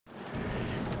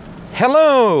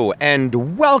Hello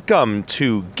and welcome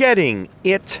to Getting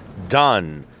It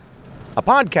Done, a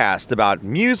podcast about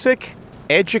music,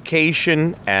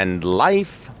 education, and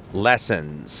life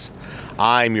lessons.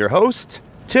 I'm your host,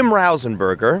 Tim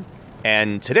Rausenberger,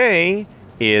 and today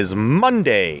is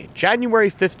Monday, January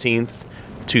 15th,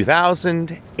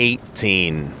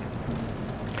 2018.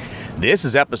 This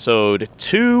is episode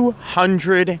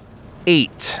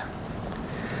 208,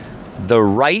 The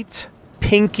Right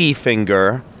Pinky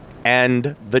Finger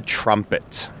and the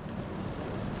Trumpet.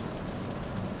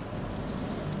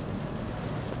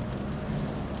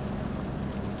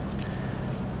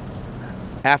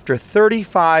 After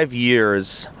 35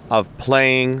 years of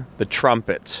playing the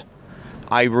trumpet,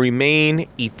 I remain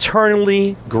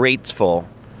eternally grateful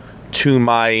to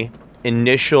my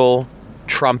initial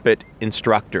trumpet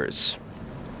instructors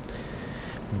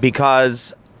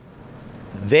because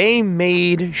they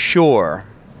made sure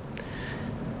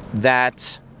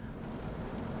that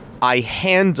I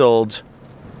handled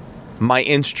my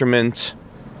instrument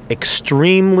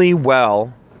extremely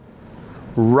well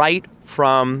right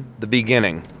from the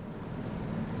beginning.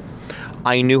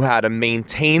 I knew how to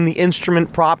maintain the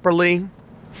instrument properly,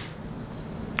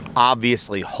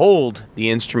 obviously hold the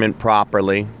instrument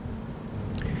properly,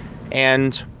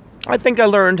 and I think I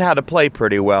learned how to play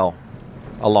pretty well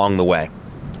along the way.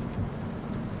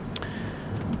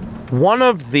 One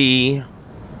of the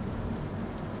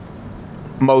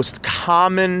most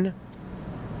common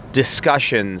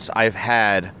discussions I've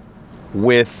had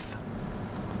with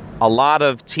a lot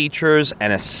of teachers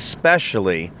and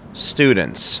especially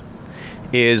students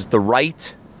is the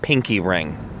right pinky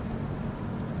ring.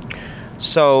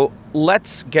 So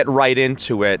let's get right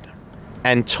into it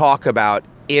and talk about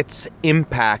its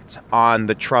impact on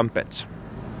the trumpet.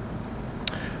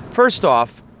 First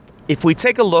off, if we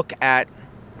take a look at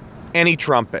any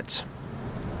trumpet,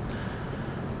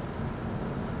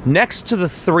 next to the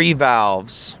three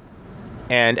valves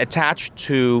and attached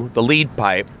to the lead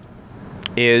pipe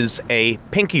is a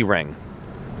pinky ring.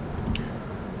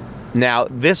 Now,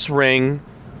 this ring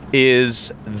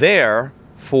is there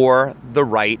for the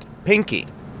right pinky.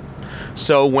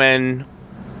 So when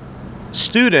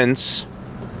students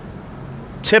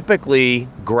typically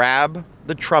grab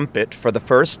the trumpet for the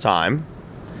first time,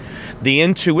 the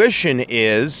intuition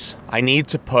is, I need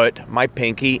to put my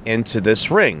pinky into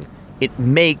this ring. It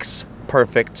makes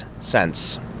perfect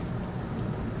sense.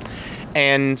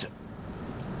 And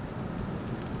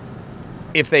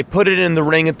if they put it in the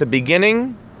ring at the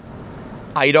beginning,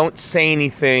 I don't say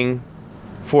anything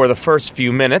for the first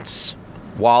few minutes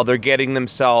while they're getting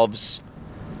themselves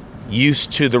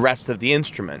used to the rest of the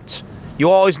instrument. You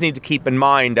always need to keep in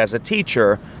mind as a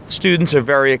teacher, students are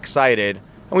very excited,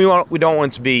 and we don't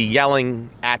want to be yelling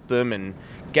at them and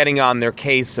getting on their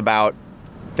case about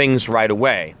things right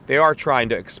away. They are trying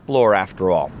to explore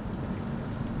after all.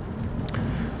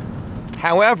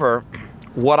 However,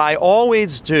 what I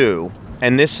always do,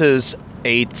 and this is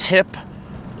a tip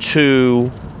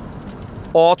to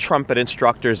all trumpet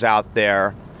instructors out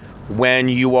there when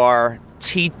you are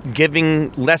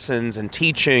giving lessons and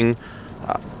teaching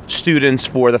students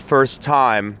for the first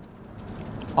time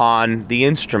on the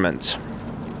instrument.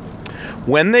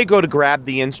 When they go to grab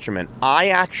the instrument, I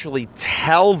actually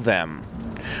tell them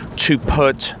to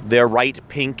put their right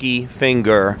pinky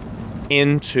finger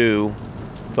into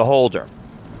the holder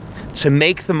to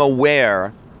make them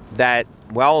aware that,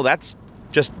 well, that's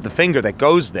just the finger that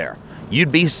goes there.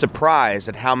 You'd be surprised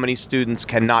at how many students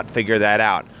cannot figure that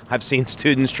out. I've seen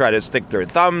students try to stick their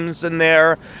thumbs in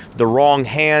there, the wrong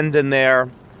hand in there.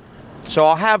 So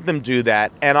I'll have them do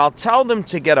that, and I'll tell them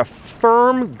to get a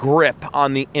firm grip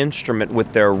on the instrument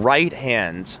with their right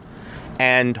hand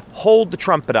and hold the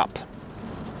trumpet up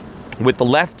with the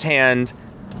left hand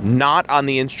not on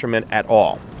the instrument at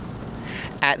all.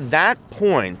 At that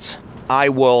point, I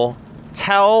will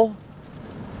tell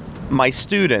my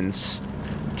students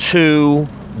to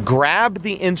grab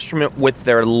the instrument with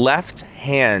their left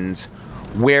hand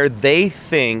where they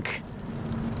think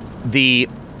the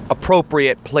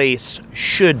appropriate place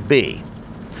should be.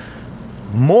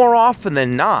 More often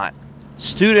than not,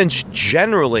 students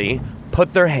generally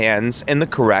put their hands in the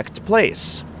correct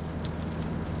place.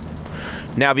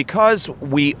 Now, because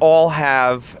we all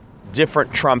have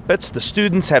different trumpets, the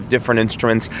students have different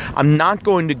instruments, I'm not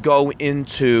going to go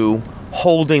into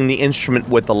holding the instrument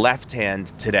with the left hand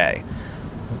today.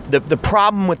 The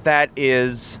problem with that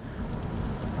is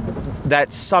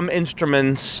that some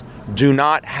instruments do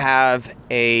not have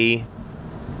a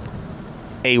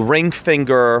ring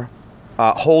finger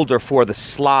holder for the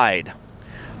slide.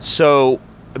 So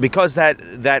because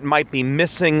that might be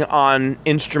missing on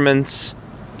instruments,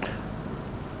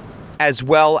 as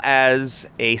well as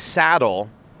a saddle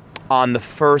on the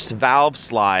first valve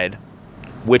slide,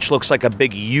 which looks like a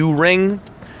big U-ring.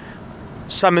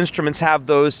 Some instruments have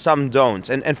those, some don't.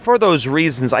 And for those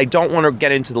reasons, I don't want to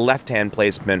get into the left-hand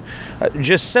placement.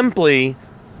 Just simply,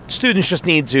 students just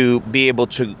need to be able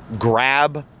to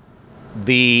grab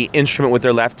the instrument with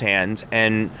their left hand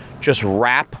and just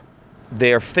wrap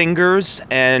their fingers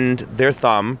and their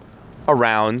thumb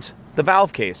around the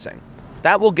valve casing.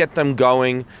 That will get them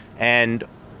going and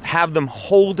have them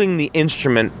holding the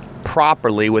instrument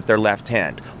properly with their left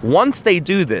hand. Once they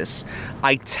do this,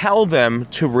 I tell them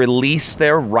to release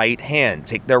their right hand,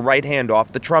 take their right hand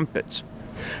off the trumpet.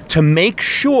 To make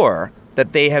sure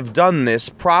that they have done this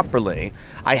properly,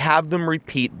 I have them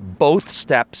repeat both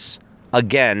steps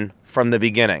again from the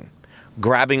beginning.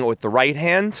 Grabbing it with the right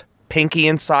hand, pinky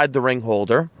inside the ring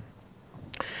holder,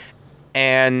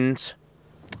 and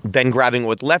then grabbing it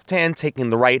with left hand, taking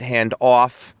the right hand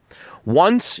off.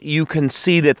 Once you can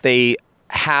see that they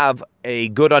have a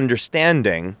good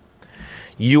understanding,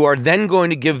 you are then going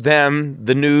to give them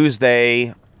the news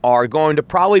they are going to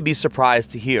probably be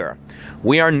surprised to hear.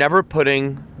 We are never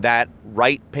putting that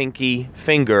right pinky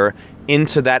finger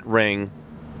into that ring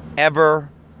ever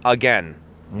again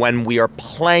when we are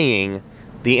playing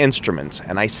the instruments.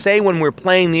 And I say when we're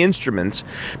playing the instruments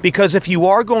because if you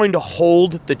are going to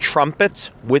hold the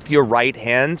trumpet with your right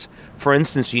hand, for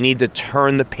instance, you need to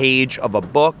turn the page of a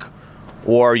book,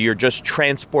 or you're just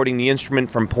transporting the instrument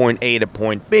from point A to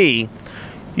point B,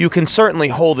 you can certainly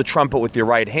hold the trumpet with your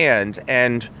right hand,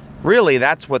 and really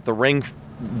that's what the ring,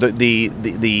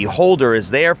 the holder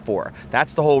is there for.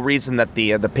 That's the whole reason that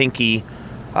the pinky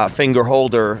finger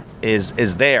holder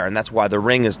is there, and that's why the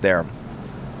ring is there.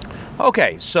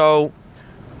 Okay, so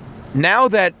now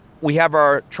that we have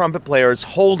our trumpet players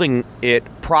holding it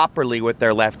properly with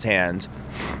their left hand,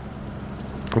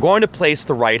 we're going to place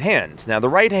the right hand. Now, the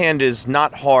right hand is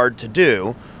not hard to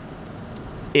do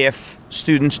if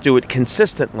students do it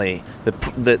consistently.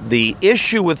 The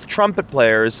issue with trumpet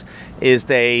players is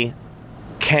it's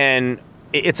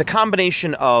a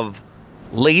combination of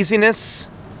laziness,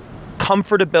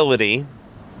 comfortability,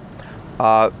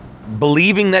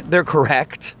 believing that they're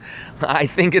correct. I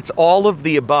think it's all of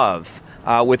the above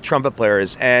with trumpet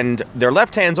players, and their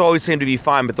left hands always seem to be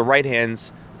fine, but the right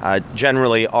hands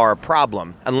generally are a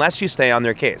problem unless you stay on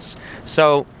their case.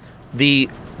 So the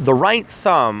right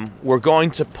thumb we're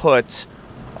going to put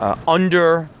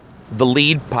under the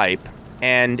lead pipe,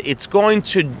 and it's going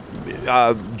to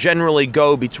generally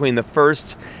go between the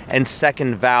first and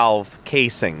second valve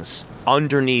casings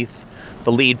underneath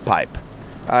the lead pipe.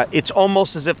 It's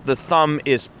almost as if the thumb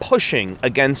is pushing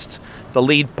against the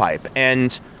lead pipe,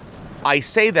 and I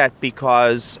say that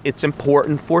because it's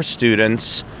important for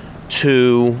students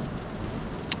to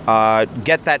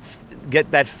get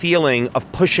that feeling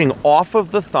of pushing off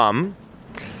of the thumb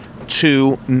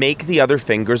to make the other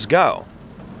fingers go.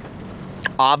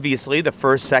 Obviously, the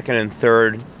first, second, and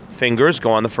third fingers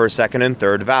go on the first, second, and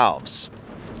third valves.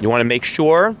 You want to make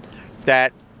sure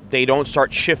that they don't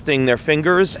start shifting their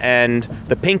fingers and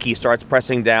the pinky starts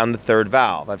pressing down the third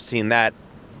valve. I've seen that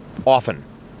often.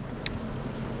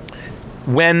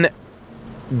 When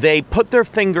they put their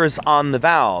fingers on the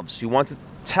valves, you want to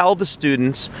tell the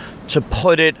students to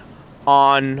put it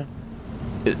on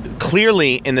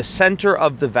clearly in the center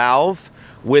of the valve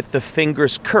with the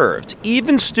fingers curved.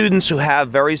 Even students who have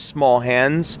very small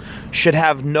hands should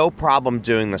have no problem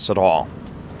doing this at all.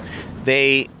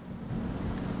 They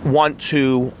want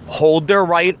to hold their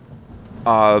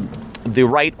the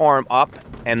right arm up,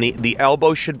 and the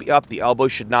elbow should be up. The elbow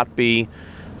should not be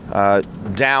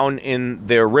down in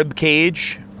their rib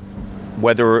cage,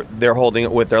 whether they're holding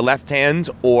it with their left hand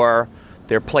or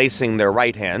they're placing their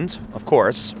right hand, of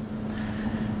course.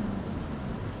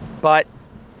 But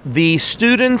the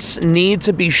students need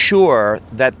to be sure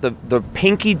that the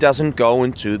pinky doesn't go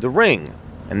into the ring.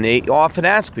 And they often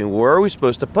ask me, where are we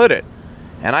supposed to put it?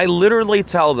 And I literally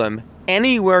tell them,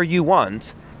 anywhere you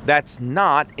want that's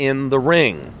not in the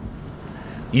ring.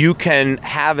 You can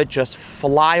have it just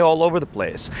fly all over the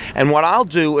place. And what I'll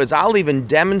do is I'll even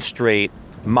demonstrate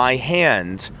my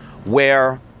hand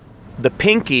where the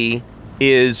pinky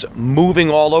is moving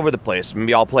all over the place.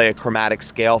 Maybe I'll play a chromatic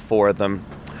scale for them,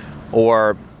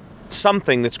 or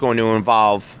something that's going to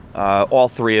involve all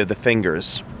three of the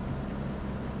fingers.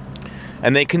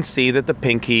 And they can see that the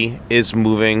pinky is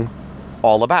moving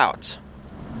all about.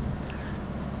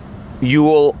 You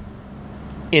will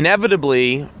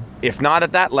inevitably, if not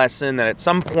at that lesson, then at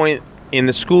some point in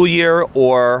the school year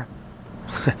or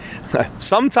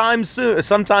sometime soon,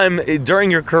 sometime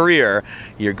during your career,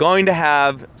 you're going to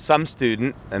have some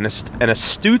student, an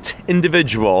astute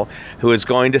individual, who is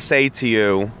going to say to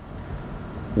you,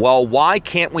 well, why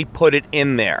can't we put it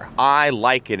in there? I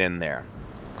like it in there.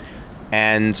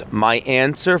 And my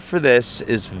answer for this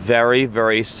is very,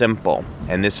 very simple.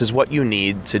 And this is what you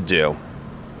need to do.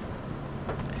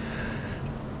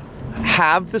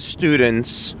 Have the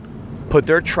students put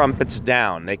their trumpets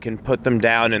down. They can put them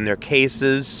down in their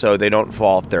cases so they don't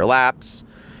fall off their laps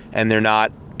and they're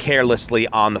not carelessly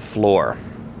on the floor.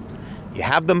 You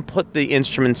have them put the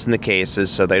instruments in the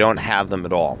cases so they don't have them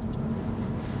at all.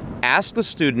 Ask the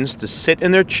students to sit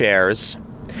in their chairs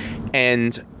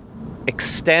and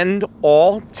extend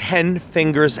all 10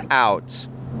 fingers out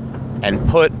and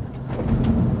put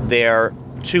their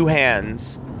 2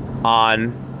 hands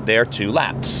on their 2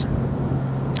 laps.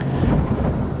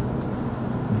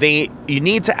 You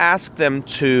need to ask them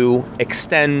to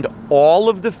extend all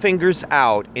of the fingers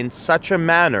out in such a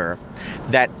manner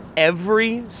that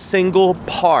every single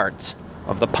part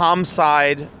of the palm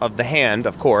side of the hand,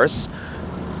 of course,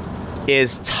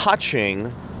 is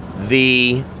touching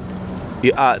the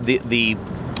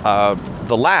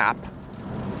lap,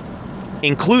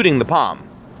 including the palm.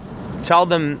 Tell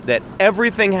them that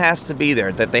everything has to be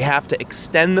there, that they have to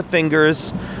extend the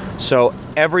fingers so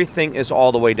everything is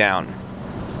all the way down.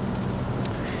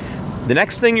 The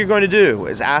next thing you're going to do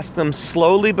is ask them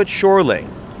slowly but surely.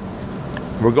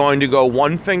 We're going to go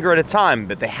 1 finger at a time,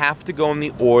 but they have to go in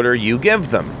the order you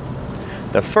give them.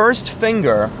 The first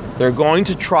finger they're going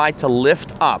to try to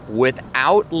lift up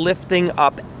without lifting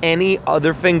up any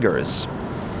other fingers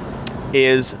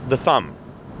is the thumb.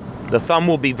 The thumb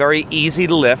will be very easy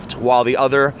to lift while the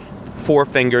other 4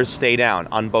 fingers stay down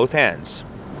on both hands.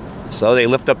 So they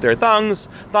lift up their thumbs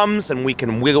and we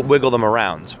can wiggle them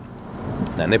around.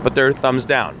 Then they put their thumbs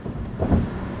down.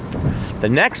 The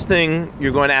next thing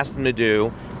you're going to ask them to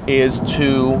do is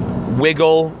to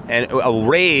wiggle and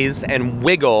raise and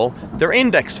wiggle their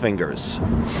index fingers.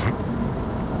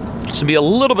 This will be a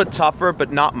little bit tougher,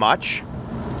 but not much.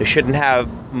 They shouldn't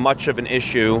have much of an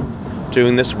issue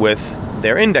doing this with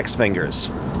their index fingers.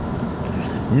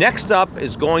 Next up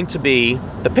is going to be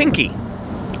the pinky.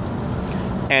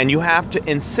 And you have to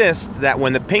insist that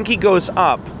when the pinky goes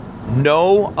up,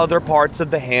 no other parts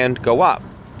of the hand go up,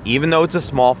 even though it's a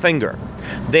small finger.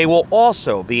 They will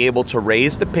also be able to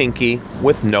raise the pinky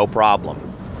with no problem.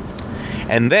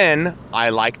 And then I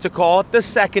like to call it the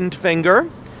second finger.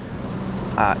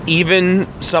 Even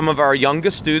some of our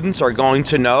youngest students are going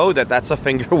to know that that's a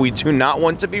finger we do not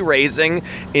want to be raising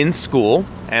in school.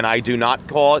 And I do not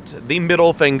call it the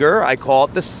middle finger. I call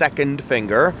it the second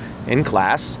finger in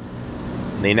class.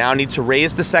 They now need to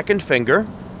raise the second finger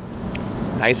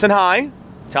nice and high.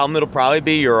 Tell them it'll probably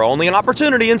be your only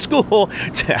opportunity in school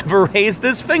to ever raise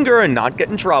this finger and not get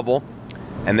in trouble.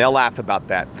 And they'll laugh about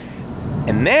that.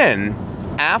 And then,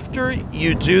 after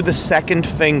you do the second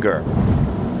finger,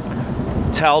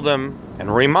 tell them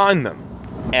and remind them,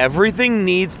 everything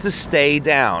needs to stay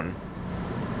down.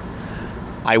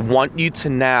 I want you to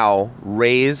now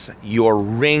raise your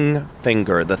ring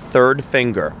finger, the third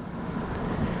finger.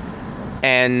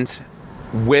 And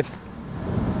with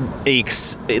a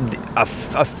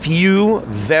few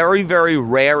very, very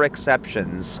rare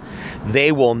exceptions,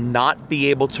 they will not be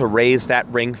able to raise that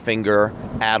ring finger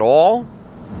at all,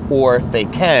 or if they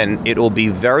can, it will be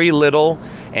very little,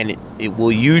 and it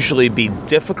will usually be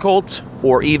difficult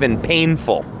or even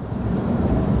painful.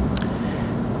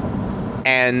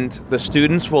 And the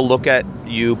students will look at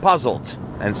you puzzled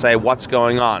and say, what's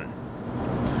going on?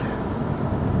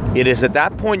 It is at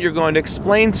that point you're going to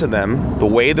explain to them the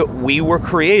way that we were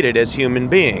created as human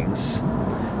beings,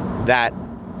 that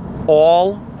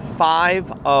all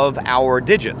 5 of our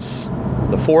digits,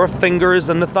 the 4 fingers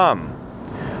and the thumb,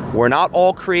 were not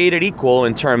all created equal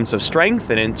in terms of strength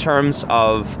and in terms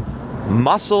of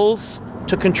muscles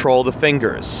to control the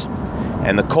fingers.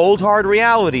 And the cold hard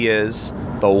reality is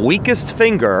the weakest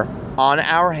finger on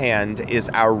our hand is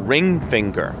our ring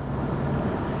finger.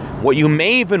 What you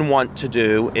may even want to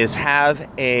do is have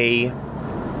a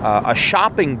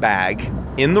shopping bag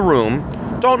in the room.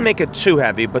 Don't make it too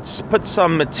heavy, but put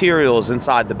some materials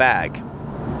inside the bag.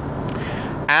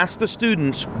 Ask the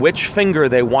students which finger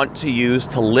they want to use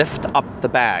to lift up the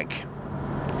bag.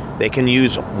 They can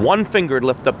use 1 finger to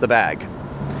lift up the bag.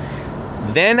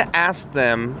 Then ask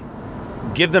them,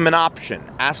 give them an option.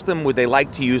 Ask them, would they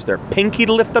like to use their pinky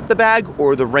to lift up the bag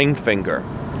or the ring finger?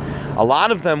 A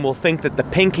lot of them will think that the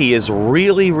pinky is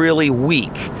really, really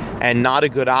weak and not a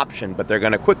good option, but they're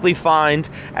going to quickly find,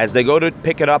 as they go to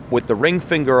pick it up with the ring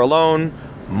finger alone,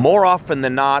 more often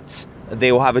than not,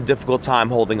 they will have a difficult time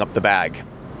holding up the bag.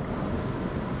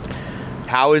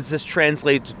 How does this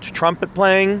translate to trumpet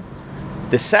playing?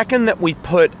 The second that we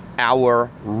put our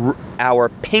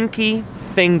pinky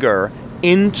finger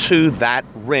into that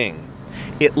ring,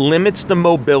 it limits the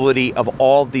mobility of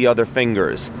all the other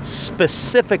fingers,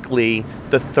 specifically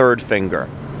the third finger.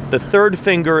 The third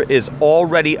finger is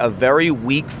already a very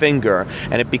weak finger,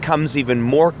 and it becomes even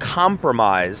more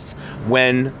compromised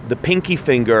when the pinky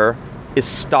finger is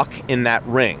stuck in that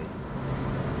ring.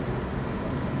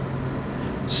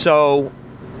 So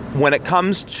when it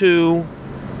comes to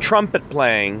trumpet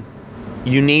playing,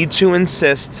 you need to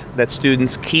insist that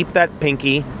students keep that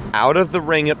pinky out of the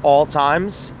ring at all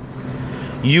times.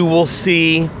 You will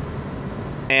see,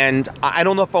 and I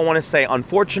don't know if I want to say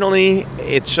unfortunately,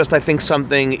 it's just I think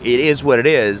something, it is what it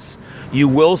is. You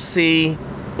will see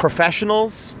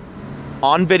professionals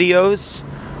on videos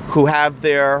who have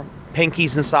their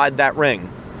pinkies inside that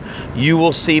ring. You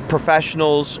will see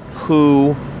professionals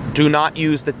who do not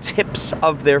use the tips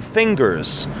of their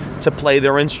fingers to play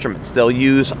their instruments. They'll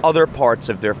use other parts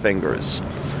of their fingers.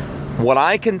 What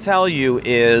I can tell you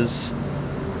is,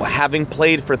 having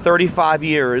played for 35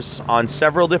 years on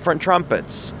several different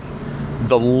trumpets,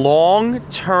 the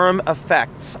long-term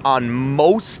effects on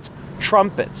most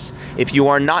trumpets, if you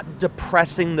are not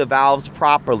depressing the valves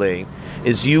properly,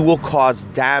 is you will cause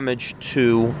damage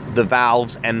to the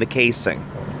valves and the casing.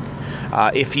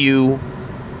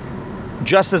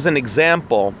 Just as an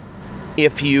example,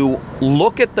 if you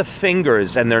look at the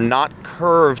fingers and they're not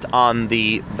curved on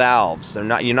the valves,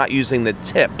 you're not using the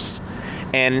tips,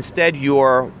 and instead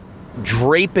you're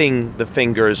draping the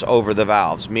fingers over the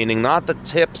valves, meaning not the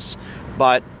tips,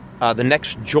 but the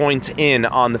next joint in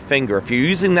on the finger. If you're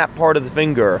using that part of the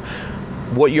finger,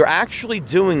 what you're actually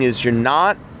doing is you're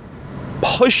not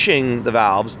pushing the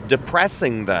valves,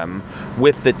 depressing them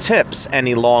with the tips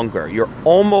any longer. You're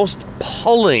almost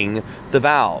pulling the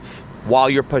valve while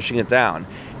you're pushing it down.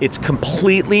 It's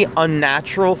completely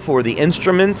unnatural for the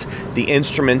instrument. The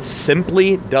instrument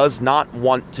simply does not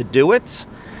want to do it,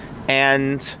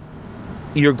 and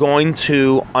you're going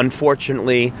to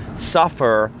unfortunately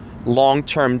suffer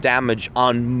long-term damage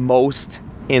on most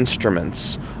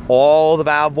instruments. All the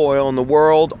valve oil in the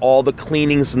world, all the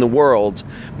cleanings in the world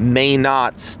may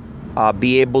not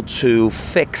be able to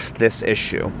fix this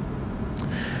issue.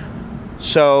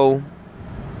 So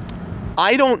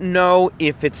I don't know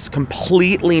if it's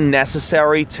completely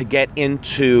necessary to get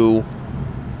into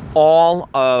all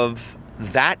of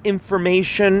that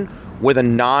information with a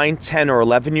 9, 10, or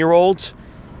 11-year-old.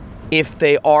 If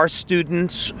they are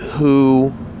students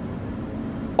who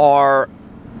are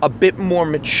a bit more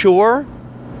mature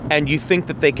and you think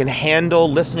that they can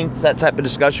handle listening to that type of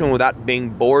discussion without being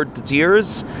bored to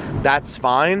tears, that's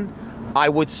fine. I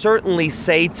would certainly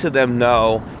say to them,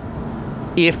 though,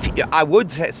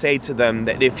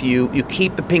 that if you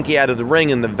keep the pinky out of the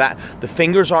ring and the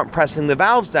fingers aren't pressing the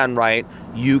valves down right,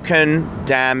 you can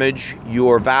damage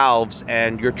your valves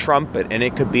and your trumpet, and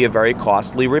it could be a very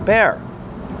costly repair,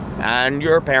 and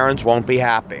your parents won't be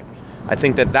happy. I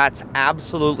think that that's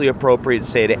absolutely appropriate to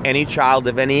say to any child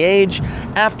of any age.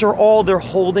 After all, they're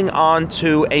holding on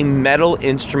to a metal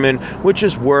instrument which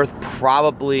is worth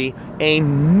probably a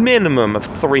minimum of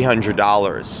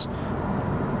 $300.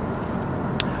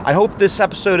 I hope this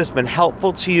episode has been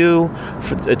helpful to you,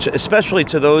 especially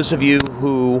to those of you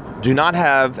who do not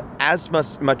have as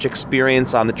much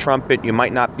experience on the trumpet. You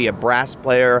might not be a brass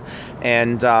player,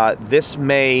 and this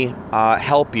may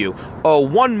help you. Oh,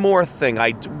 one more thing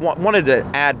I wanted to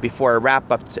add before I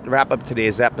wrap up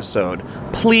today's episode.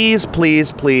 Please,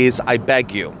 please, please, I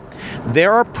beg you.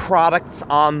 There are products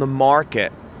on the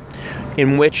market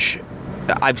in which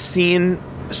I've seen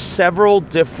several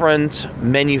different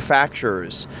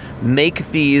manufacturers make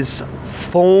these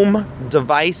foam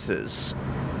devices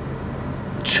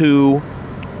to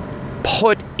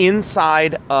put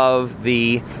inside of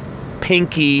the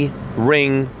pinky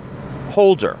ring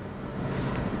holder.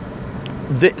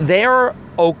 They're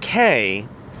okay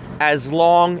as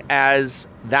long as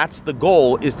that's the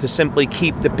goal, is to simply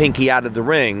keep the pinky out of the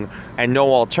ring and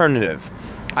no alternative.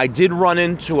 I did run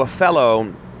into a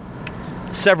fellow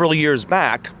several years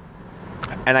back,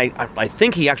 and I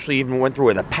think he actually even went through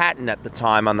with a patent at the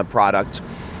time on the product.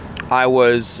 I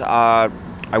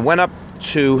went up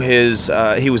to his,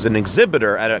 he was an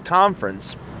exhibitor at a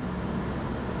conference,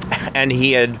 and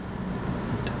he had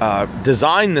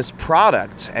designed this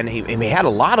product, and he had a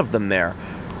lot of them there,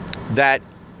 that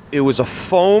it was a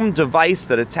foam device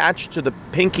that attached to the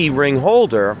pinky ring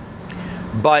holder,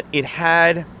 but it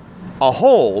had a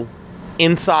hole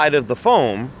inside of the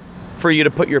foam for you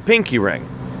to put your pinky ring.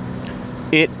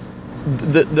 It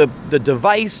the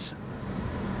device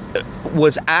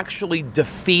was actually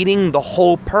defeating the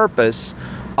whole purpose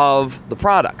of the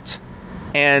product.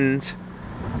 And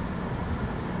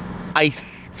I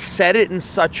said it in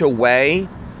such a way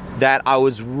that I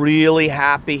was really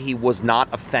happy he was not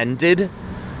offended.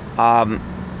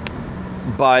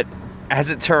 But as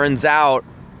it turns out,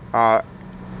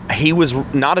 he was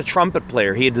not a trumpet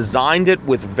player. He had designed it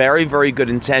with very, very good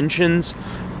intentions,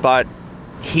 but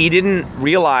he didn't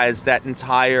realize that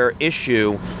entire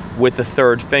issue with the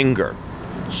third finger.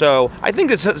 So I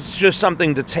think it's just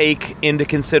something to take into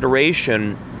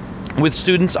consideration with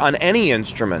students on any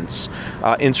instruments,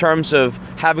 in terms of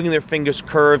having their fingers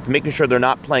curved, making sure they're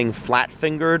not playing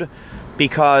flat-fingered,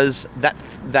 because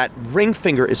that ring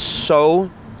finger is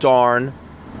so darn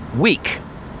weak.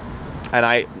 And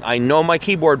I know my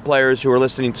keyboard players who are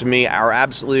listening to me are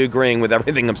absolutely agreeing with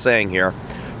everything I'm saying here.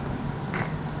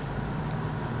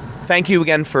 Thank you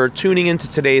again for tuning into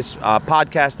today's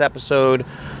podcast episode.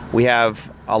 We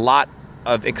have a lot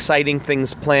of exciting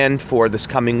things planned for this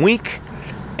coming week,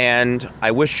 and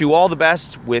I wish you all the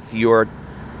best with your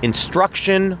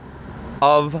instruction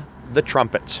of the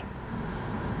trumpet.